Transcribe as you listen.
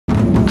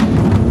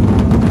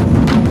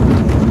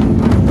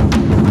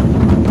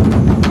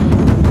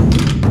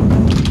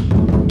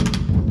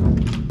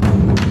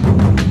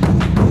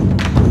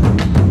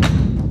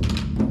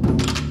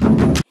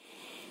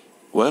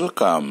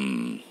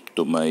Welcome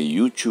to my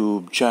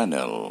YouTube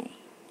channel,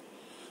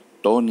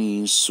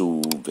 Tony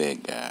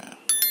Suvega.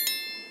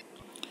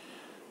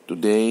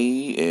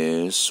 Today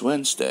is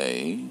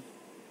Wednesday,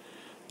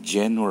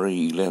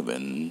 January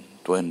 11,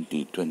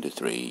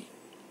 2023,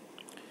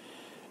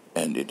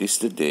 and it is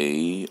the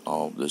day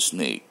of the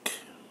snake.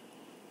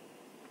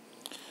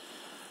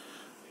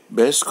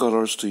 Best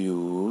colors to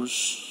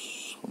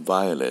use: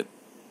 violet,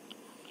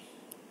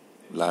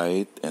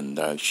 light and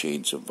dark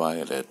shades of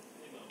violet;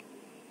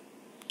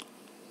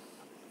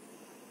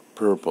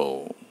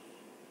 purple,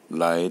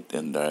 light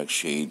and dark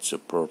shades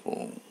of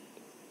purple;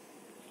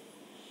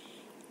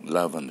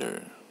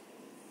 lavender,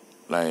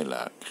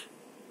 lilac,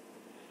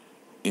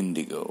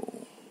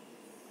 indigo,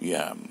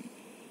 yam.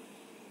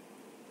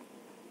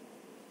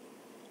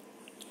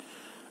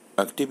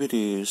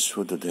 Activities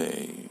for the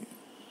day: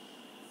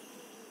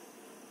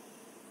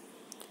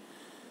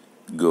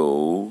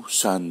 go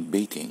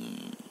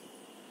sunbathing,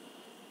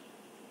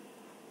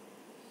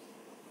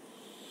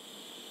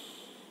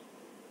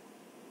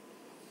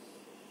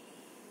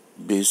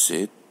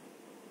 visit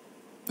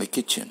a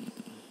kitchen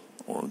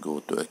or go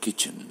to a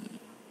kitchen,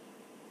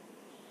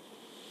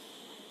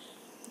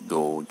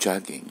 go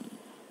jogging,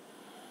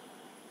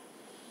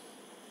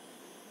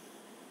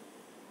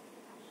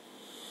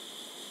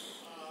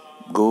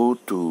 go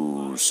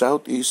to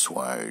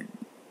southeastward,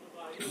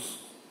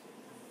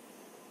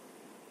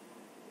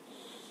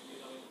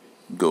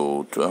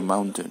 go to a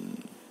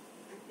mountain,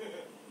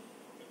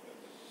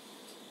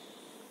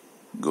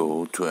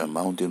 go to a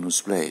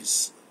mountainous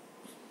place,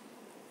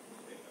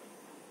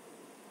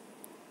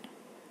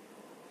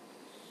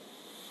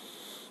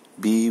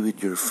 be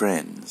with your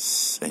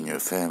friends and your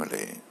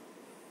family,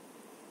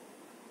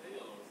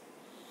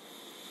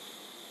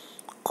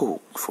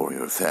 cook for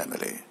your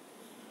family,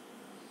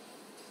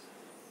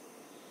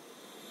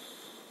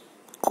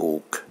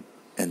 cook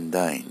and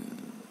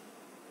dine,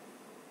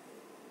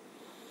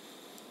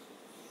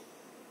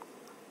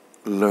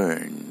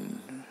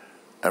 learn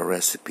a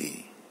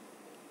recipe,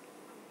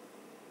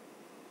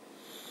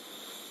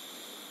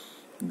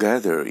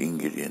 gather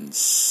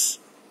ingredients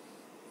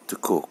to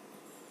cook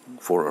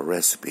for a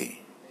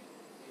recipe,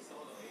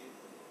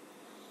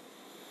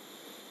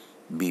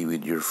 be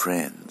with your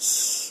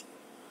friends,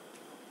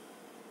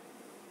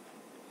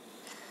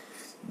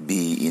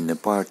 be in a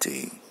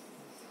party,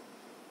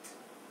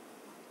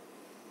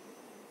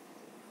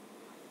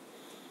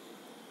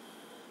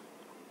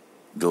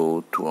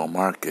 go to a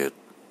market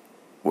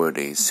where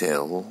they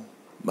sell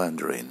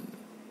mandarin,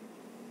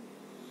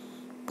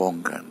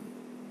 ponkan,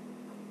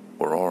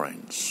 or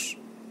orange.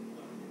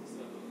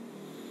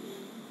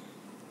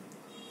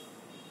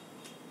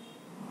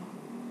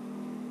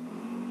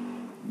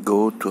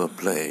 Go to a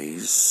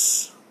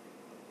place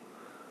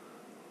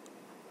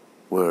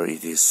where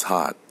it is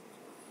hot.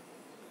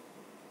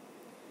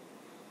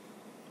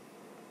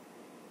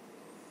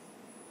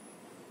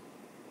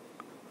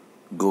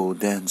 Go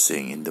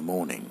dancing in the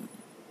morning.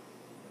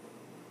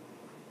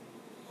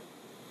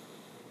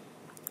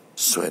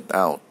 Sweat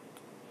out.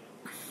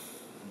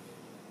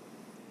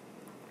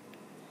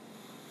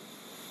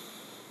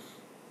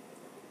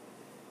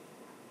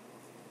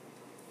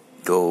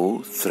 Go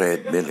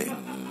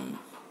threadmilling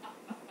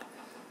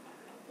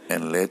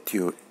and let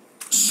your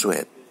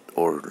sweat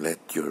or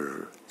let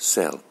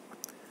yourself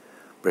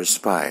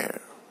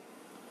perspire.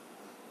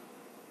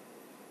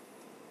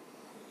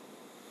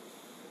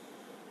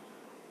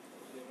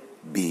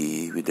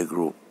 Be with a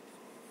group.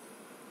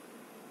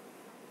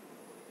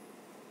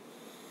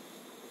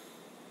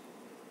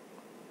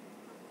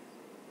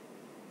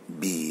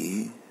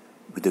 Be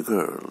with the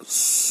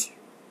girls.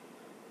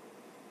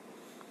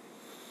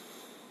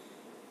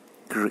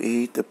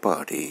 Create a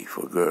party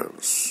for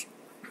girls.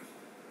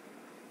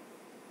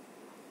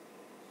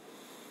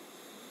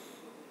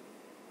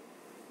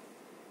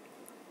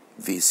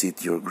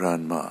 Visit your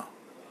grandma.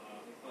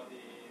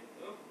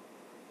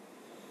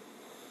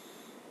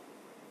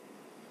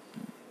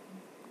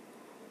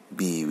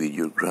 Be with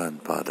your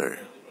grandfather.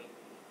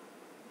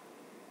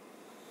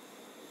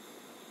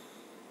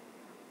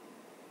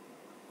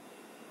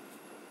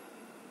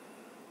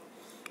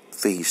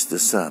 Face the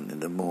sun in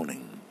the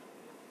morning.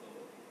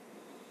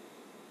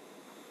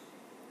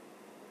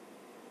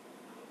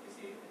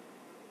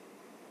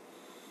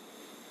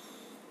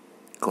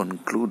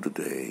 Conclude the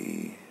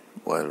day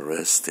while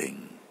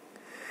resting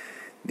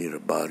near a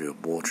body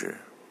of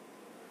water.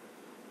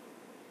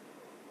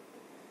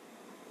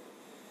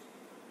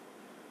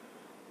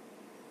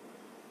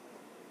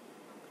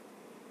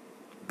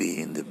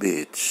 Be in the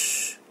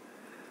beach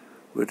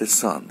where the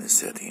sun is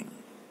setting.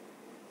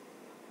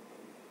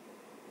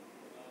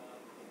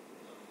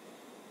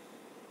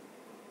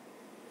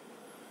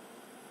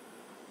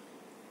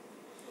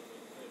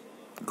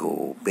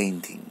 Go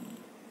painting.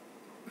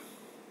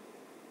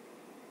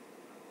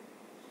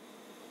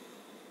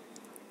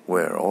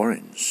 Wear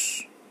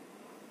orange.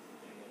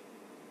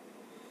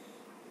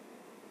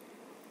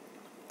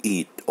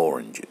 Eat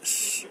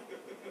oranges.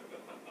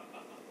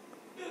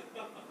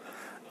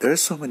 There are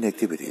so many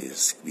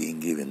activities being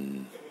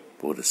given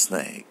for the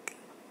snake.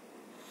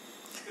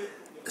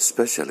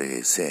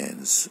 especially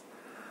since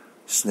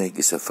snake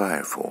is a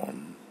fire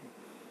form.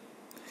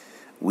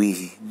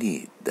 We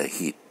need the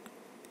heat.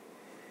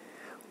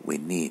 We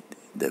need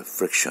the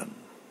friction.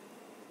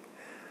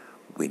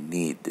 We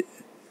need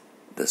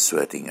the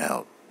sweating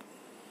out.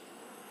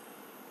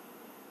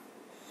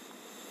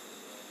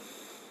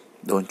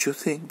 Don't you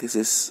think this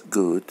is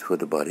good for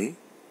the body?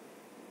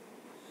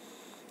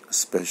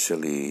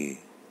 Especially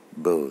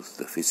both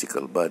the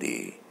physical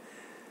body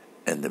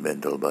and the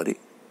mental body?